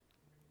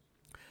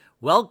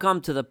Welcome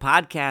to the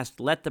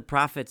podcast, Let the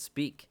Prophet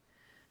Speak.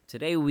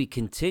 Today we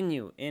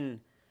continue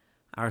in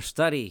our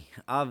study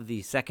of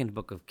the second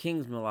book of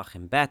Kings,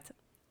 Melachim Bet.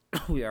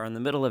 We are in the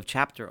middle of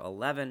chapter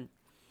 11.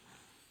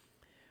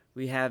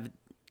 We have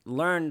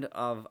learned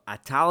of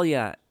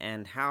Athaliah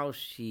and how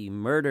she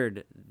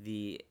murdered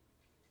the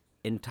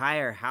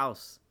entire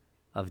house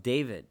of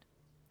David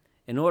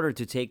in order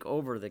to take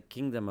over the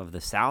kingdom of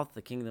the south,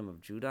 the kingdom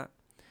of Judah.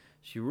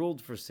 She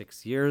ruled for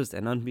 6 years,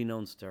 and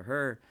unbeknownst to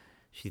her,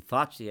 she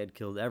thought she had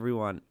killed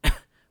everyone,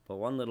 but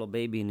one little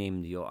baby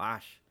named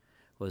Yoash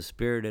was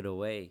spirited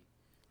away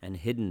and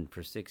hidden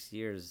for 6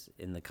 years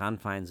in the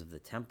confines of the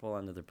temple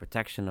under the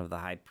protection of the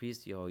high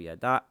priest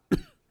Yehoiada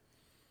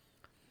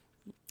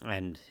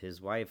and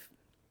his wife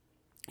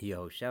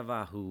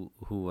Yehosheva, who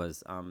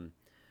was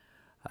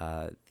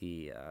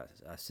the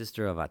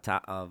sister of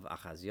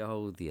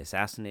Achaziah, the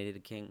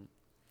assassinated king.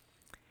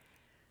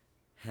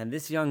 And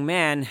this young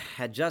man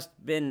had just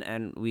been,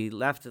 and we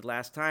left it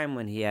last time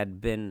when he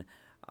had been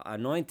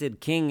anointed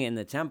king in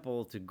the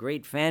temple to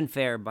great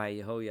fanfare by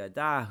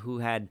Yehoiada, who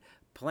had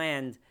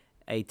planned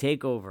a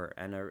takeover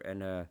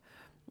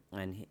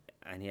and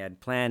he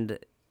had planned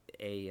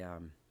a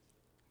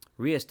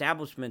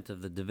reestablishment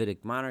of the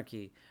Davidic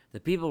monarchy. The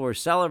people were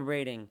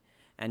celebrating,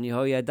 and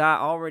Yehoiada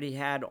already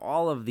had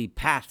all of the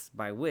paths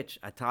by which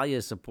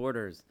Athaliah's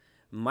supporters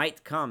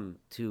might come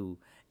to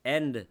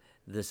end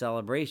the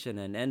celebration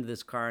and end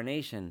this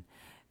coronation.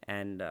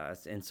 And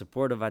in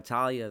support of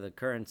Athaliah, the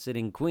current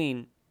sitting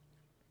queen,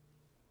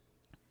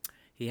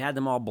 he had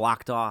them all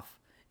blocked off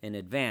in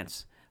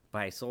advance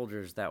by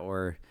soldiers that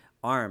were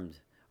armed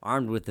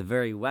with the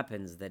very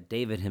weapons that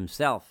David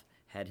himself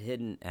had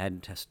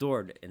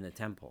stored in the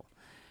temple.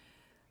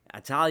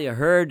 Athaliah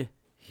heard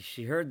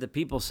the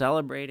people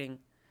celebrating,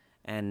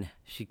 and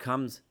she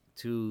comes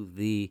to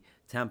the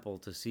temple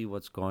to see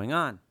what's going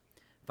on.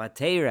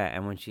 Vateira,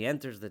 and when she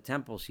enters the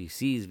temple, she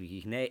sees,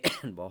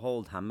 and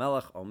behold,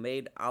 Hamelech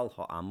Omeid al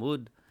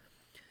Ha'amud.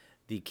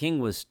 The king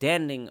was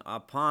standing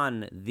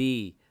upon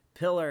the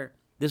pillar.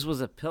 This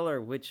was a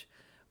pillar which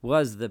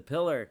was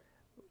there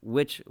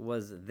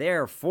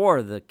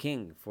for the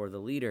king, for the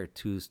leader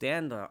to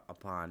stand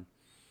upon.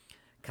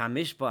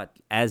 Kamishpat,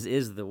 as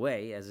is the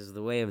way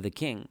of the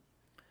king.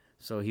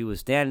 So he was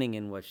standing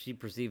in what she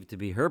perceived to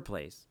be her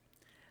place.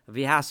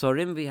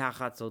 Vihasorim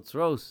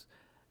vihachatzotzros,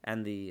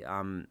 and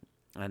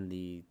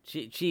the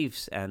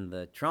chiefs and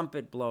the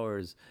trumpet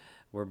blowers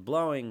were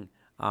blowing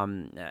El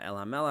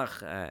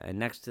HaMelech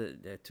next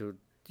to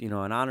in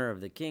honor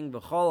of the king.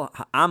 B'chol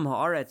Am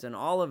Haaretz, and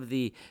all of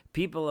the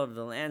people of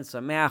the land,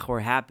 Sameach, were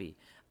happy.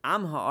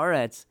 Am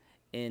Haaretz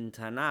in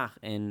Tanakh,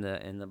 in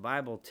the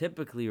Bible,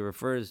 typically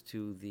refers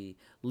to the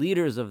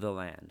leaders of the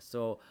land.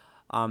 So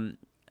Am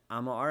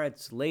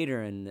Haaretz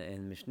later in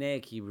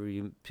Mishnaic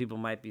Hebrew, people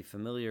might be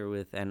familiar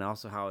with, and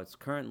also how it's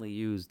currently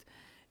used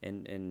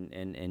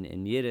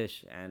in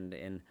Yiddish and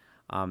in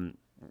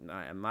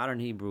modern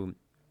Hebrew,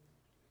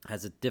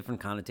 has a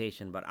different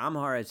connotation. But Am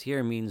Haaretz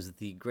here means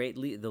the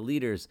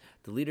leaders,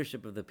 the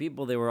leadership of the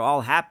people. They were all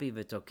happy,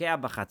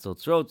 v'tokea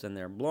b'chatzotzrot, and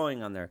they're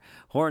blowing on their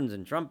horns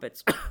and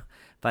trumpets.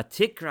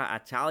 Vatikra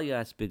Athaliah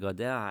es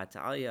bigodea,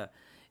 Athaliah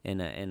in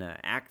an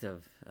act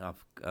of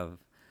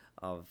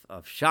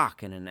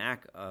shock, and an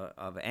act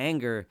of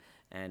anger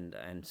and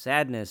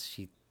sadness,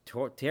 she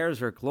tears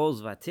her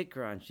clothes,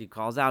 vatikra, and she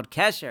calls out,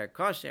 kesher,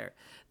 kosher.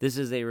 This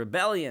is a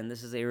rebellion.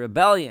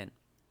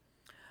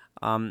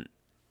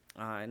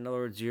 In other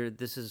words,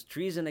 this is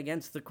treason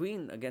against the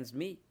queen, against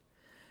me.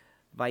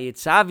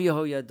 Vayitzav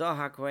Yehoiada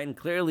HaKohen.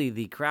 Clearly,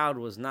 the crowd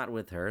was not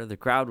with her. The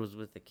crowd was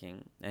with the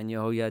king. And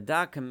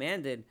Yehoiada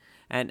commanded,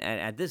 and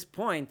at this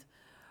point,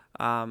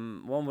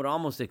 one would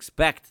almost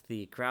expect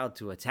the crowd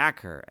to attack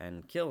her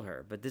and kill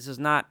her. But this is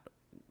not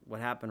what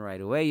happened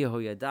right away.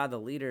 Yehoiada, the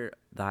leader,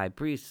 the high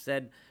priest,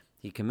 said,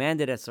 he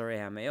commanded Esarei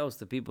HaMeos,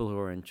 the people who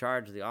were in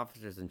charge, the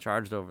officers in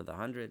charge over the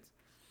hundreds,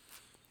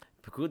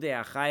 Pekudei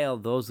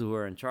Achayel, those who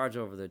were in charge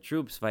over the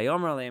troops,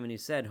 Vayomer Aleim, and he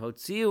said,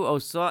 Hotziu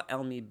osa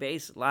el mi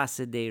beis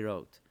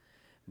lasedei.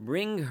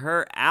 Bring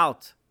her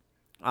out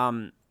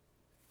to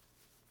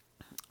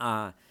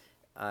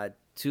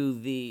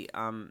the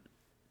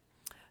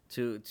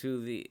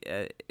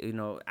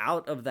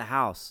out of the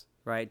house,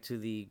 right, to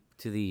the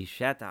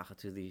shetach,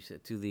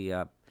 to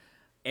the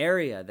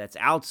area that's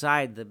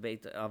outside the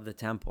beit of the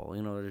temple.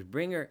 Just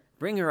bring her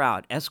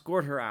out,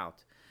 escort her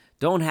out.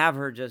 Don't have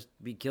her just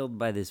be killed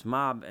by this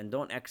mob, and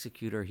don't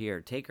execute her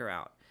here. Take her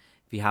out.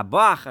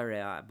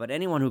 But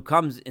anyone who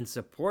comes in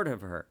support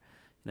of her,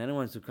 and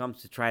anyone who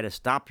comes to try to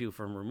stop you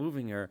from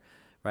removing her,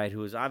 right,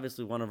 who is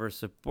obviously one of her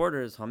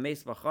supporters,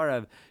 Hames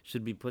B'charav,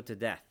 should be put to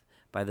death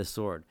by the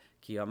sword.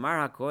 Ki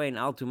Amar HaKohen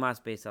al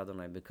tumas beis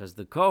Adonai, because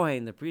the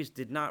Kohen, the priest,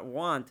 did not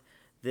want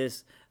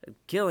this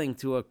killing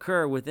to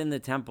occur within the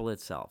temple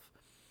itself.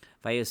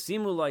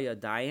 Vayasimu lo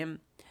yadayim,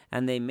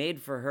 and they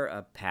made for her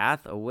a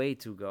path, a way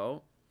to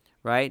go,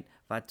 right?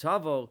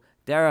 Vatavo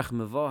derech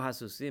mevo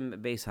hasusim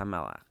beis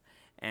hamelach,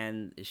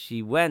 and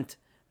she went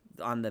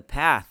on the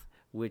path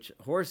which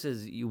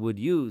horses you would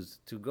use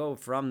to go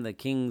from the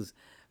king's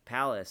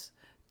palace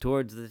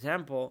towards the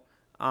temple.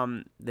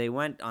 They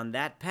went on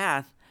that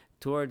path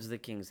towards the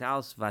king's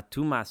house,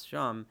 Vatumas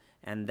Sham,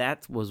 and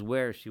that was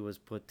where she was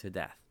put to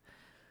death.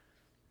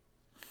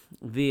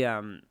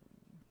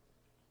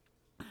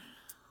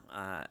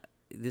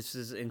 This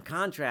is in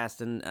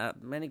contrast, and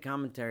many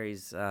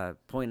commentaries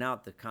point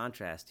out the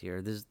contrast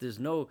here. There's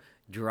no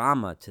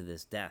drama to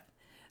this death.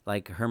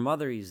 Like her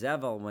mother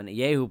Izebel, when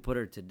Yehu put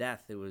her to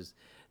death, there was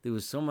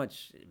so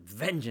much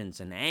vengeance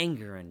and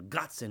anger and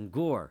guts and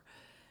gore,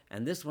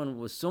 and this one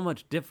was so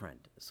much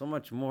different, so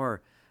much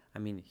more,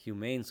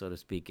 humane, so to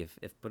speak.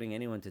 If putting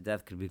anyone to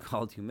death could be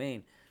called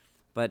humane,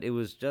 but it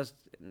was just,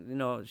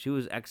 she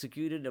was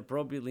executed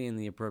appropriately in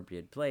the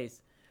appropriate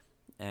place,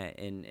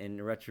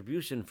 in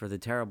retribution for the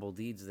terrible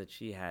deeds that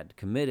she had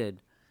committed,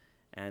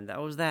 and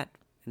that was that.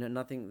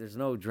 Nothing. There's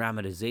no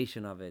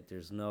dramatization of it.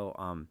 There's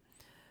no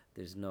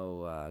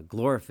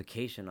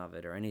glorification of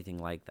it or anything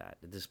like that.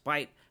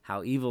 Despite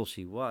how evil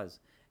she was,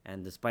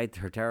 and despite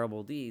her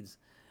terrible deeds,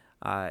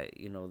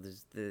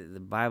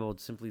 the Bible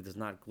simply does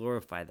not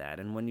glorify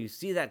that. And when you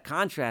see that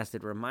contrast,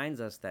 it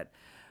reminds us that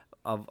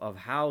of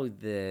how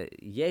the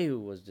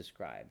Yehu was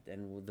described,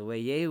 and the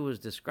way Yehu was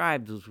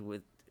described was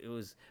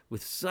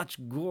with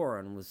such gore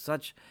and with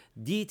such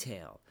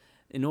detail,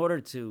 in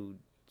order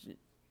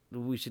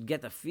we should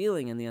get the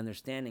feeling and the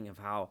understanding of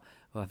how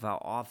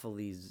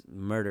awfully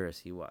murderous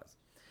he was.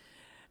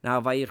 Now,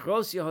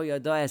 Vayichros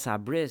Yehoyada es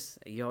habris,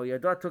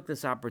 Yehoyada took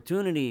this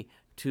opportunity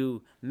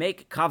to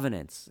make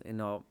covenants.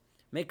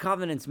 Make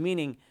covenants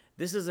meaning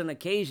this is an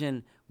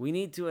occasion we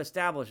need to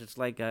establish. It's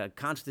like a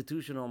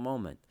constitutional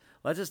moment.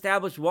 Let's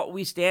establish what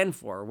we stand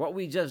for, what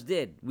we just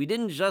did. We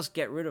didn't just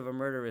get rid of a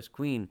murderous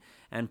queen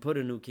and put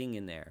a new king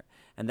in there,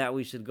 and that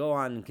we should go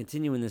on and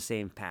continue in the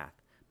same path.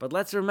 But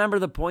let's remember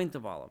the point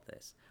of all of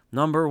this.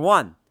 Number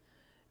one,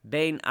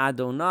 Bein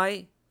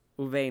Adonai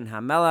uvein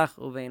Hamelach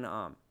uvein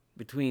Am,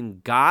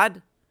 between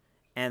God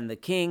and the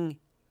king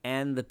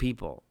and the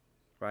people,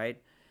 right?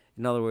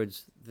 In other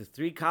words, the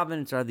three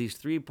covenants are these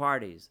three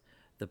parties.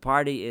 The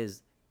party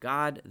is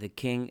God, the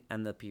king,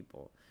 and the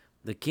people.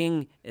 The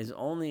king is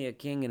only a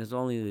king and is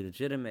only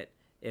legitimate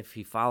if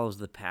he follows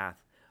the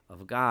path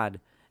of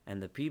God,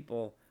 and the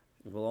people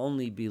will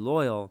only be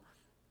loyal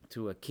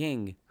to a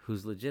king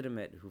who's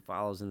legitimate, who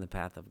follows in the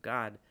path of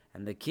God,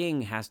 and the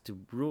king has to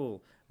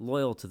rule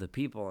loyal to the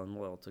people and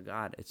loyal to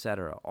God,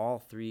 etc. All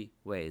three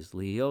ways.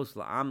 Lihos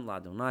la'am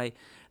la'adonai,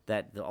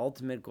 that the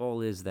ultimate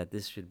goal is that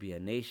this should be a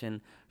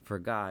nation for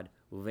God.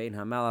 Uvein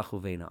hamelach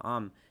uvein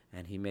ha'am,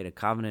 and he made a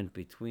covenant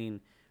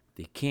between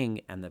the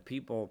king and the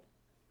people.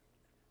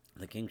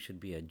 The king should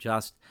be a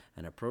just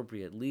and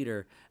appropriate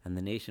leader, and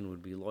the nation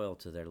would be loyal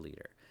to their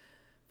leader.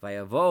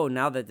 Vayavo,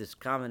 now that this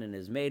covenant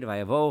is made,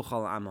 Vayavo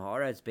chol am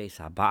haaretz beis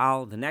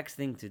haBaal, the next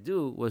thing to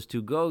do was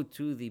to go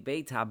to the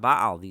Beit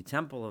HaBaal, the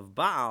temple of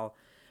Baal.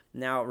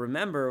 Now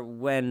remember,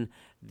 when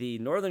the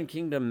northern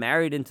kingdom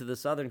married into the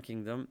southern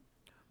kingdom,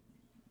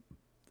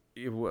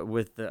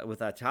 with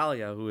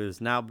Athaliah, who is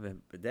now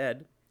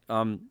dead,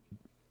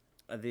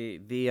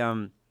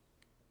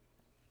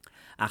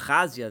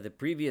 Achaziah, the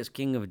previous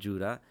king of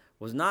Judah,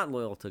 was not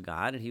loyal to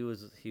God. He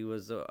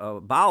was a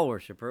Baal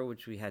worshiper,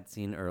 which we had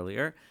seen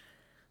earlier.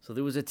 So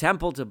there was a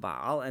temple to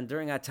Baal, and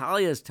during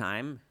Athaliah's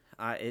time,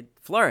 it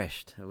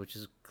flourished, which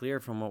is clear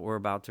from what we're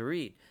about to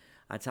read.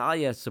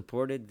 Athaliah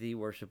supported the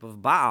worship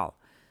of Baal.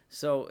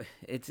 So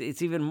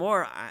it's even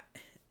more.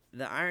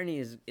 The irony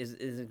is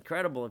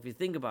incredible if you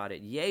think about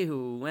it.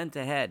 Yehu went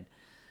ahead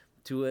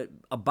to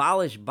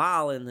abolish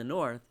Baal in the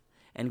north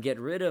and get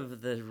rid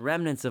of the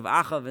remnants of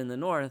Achav in the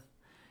north,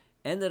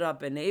 ended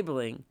up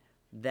enabling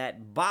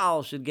that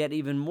Baal should get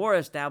even more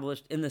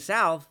established in the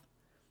south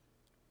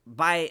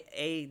by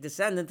a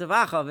descendant of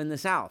Achav in the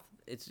south.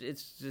 It's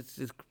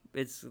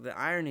the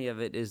irony of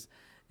it is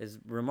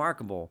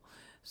remarkable.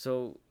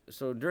 So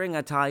during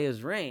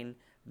Athaliah's reign,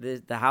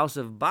 the house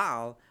of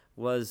Baal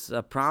was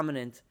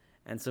prominent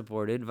and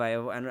supported by,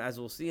 and as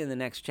we'll see in the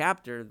next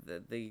chapter,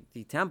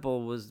 the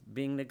temple was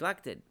being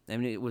neglected.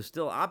 It was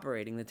still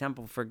operating. The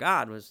temple for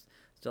God was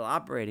still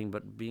operating,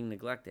 but being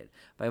neglected.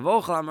 So now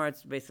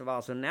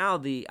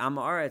the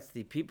Amaretz,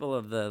 the people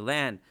of the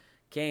land,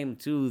 came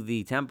to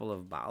the temple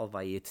of Baal,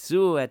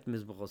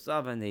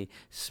 and they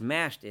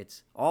smashed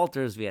its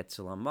altars,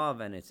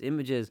 and its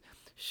images.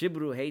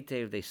 Shibru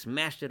heitev, they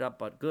smashed it up,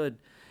 but good.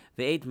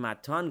 Ve'et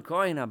Matan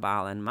kohen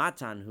Baal, and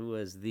Matan, who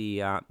was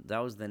that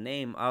was the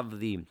name of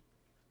the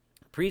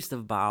priest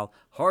of Baal.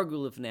 Hargu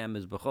lifnei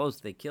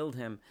mizbachos, they killed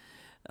him.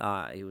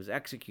 He was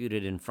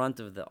executed in front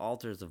of the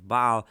altars of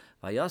Baal.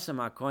 Vayasam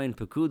hakohen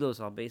pekudos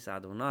al beis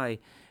Adonai,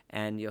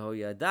 and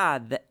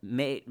Yehoyada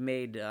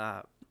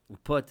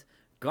put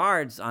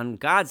guards on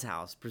God's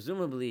house.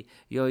 Presumably,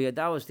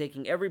 Yehoyada was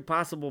taking every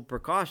possible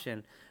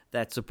precaution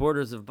that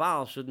supporters of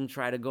Baal shouldn't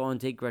try to go and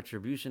take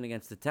retribution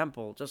against the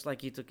temple, just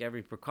like he took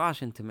every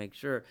precaution to make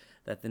sure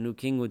that the new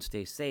king would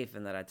stay safe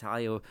and that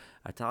Athaliah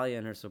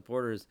and her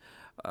supporters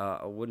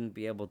wouldn't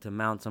be able to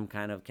mount some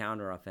kind of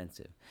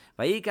counteroffensive.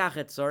 And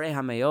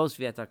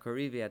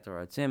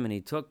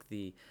he took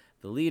the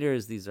the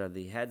leaders. These are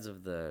the heads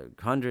of the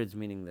hundreds,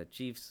 meaning the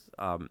chiefs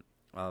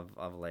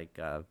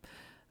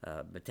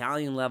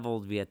battalion level,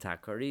 via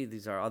Takari.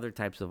 These are other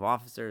types of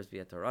officers,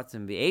 via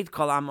Taratzim, via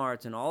Kol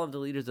Amaretz, and all of the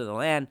leaders of the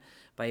land.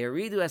 By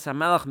Yeridu es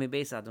HaMelech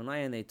mibeis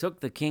Adonai, and they took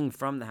the king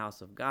from the house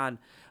of God.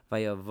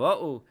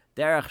 Vayavo'u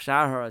derech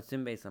shar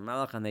haratzim beis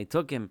HaMelech, and they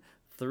took him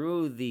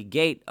through the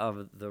gate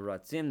of the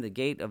Ratzim, the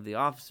gate of the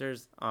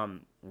officers,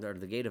 or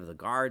the gate of the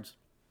guards.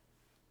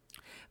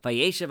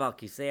 Vayeshev al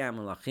kisei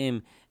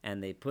HaMelachim,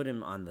 and they put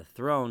him on the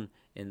throne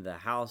in the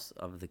house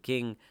of the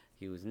king.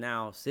 He was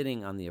now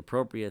sitting on the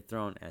appropriate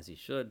throne as he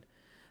should.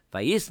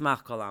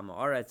 Vayismach kol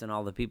ha'aretz, and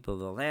all the people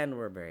of the land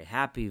were very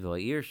happy.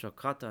 Vayir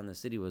shokata, and the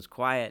city was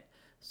quiet.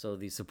 So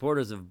the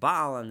supporters of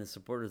Baal and the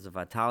supporters of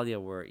Athaliah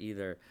were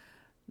either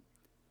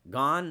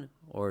gone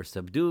or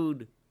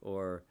subdued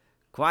or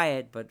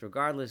quiet, but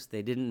regardless,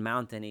 they didn't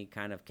mount any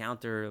kind of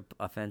counter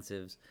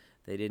offensives.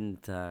 They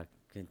didn't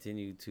they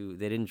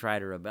didn't try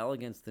to rebel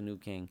against the new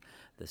king.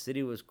 The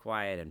city was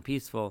quiet and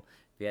peaceful.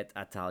 Yet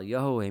Athaliah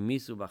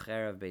emisu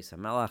b'cherev beis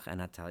hamelach,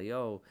 and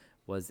Athaliah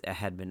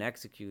had been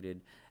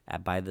executed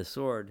by the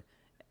sword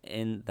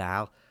in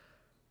the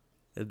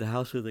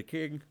house of the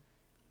king.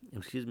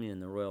 In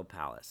the royal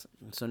palace.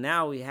 So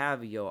now we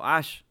have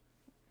Yoash,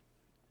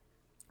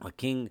 a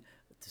king,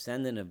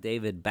 descendant of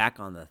David, back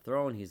on the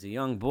throne. He's a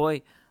young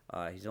boy.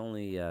 He's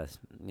only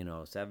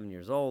 7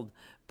 years old,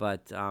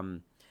 but here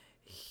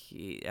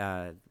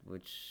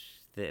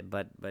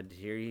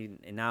he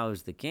now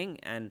is the king,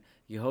 and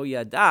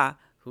Yehoiada,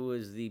 who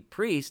is the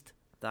priest,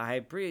 the high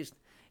priest,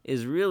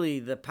 is really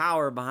the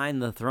power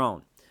behind the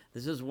throne.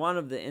 This is one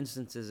of the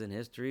instances in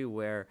history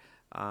where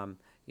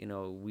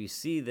we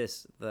see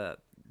this the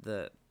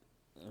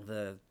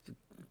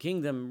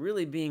kingdom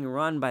really being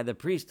run by the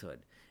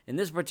priesthood. In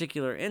this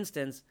particular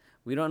instance,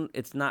 we're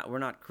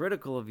not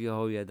critical of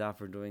Yehoiada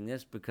for doing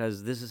this,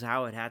 because this is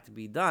how it had to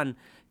be done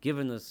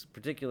given this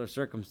particular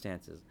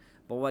circumstances.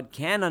 But one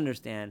can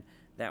understand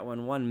that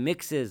when one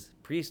mixes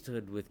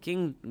priesthood with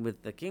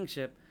the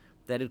kingship,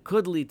 that it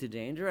could lead to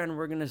danger, and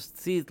we're going to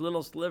see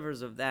little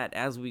slivers of that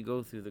as we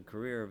go through the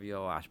career of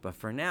Yoash. But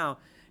for now,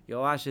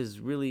 Yoash is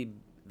really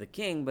the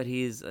king, but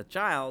he's a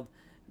child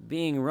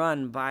being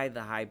run by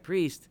the high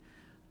priest,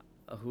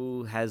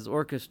 who has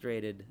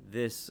orchestrated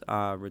this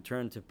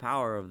return to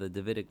power of the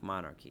Davidic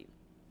monarchy.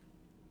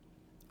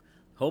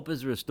 Hope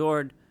is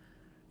restored.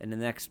 In the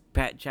next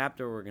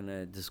chapter, we're going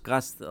to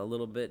discuss a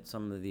little bit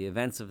some of the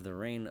events of the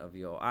reign of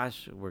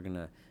Yoash. We're going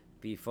to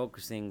be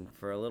focusing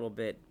for a little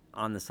bit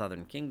on the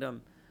southern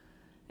kingdom,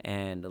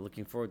 and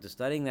looking forward to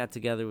studying that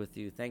together with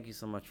you. Thank you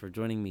so much for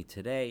joining me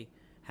today.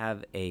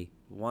 Have a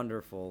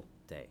wonderful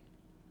day.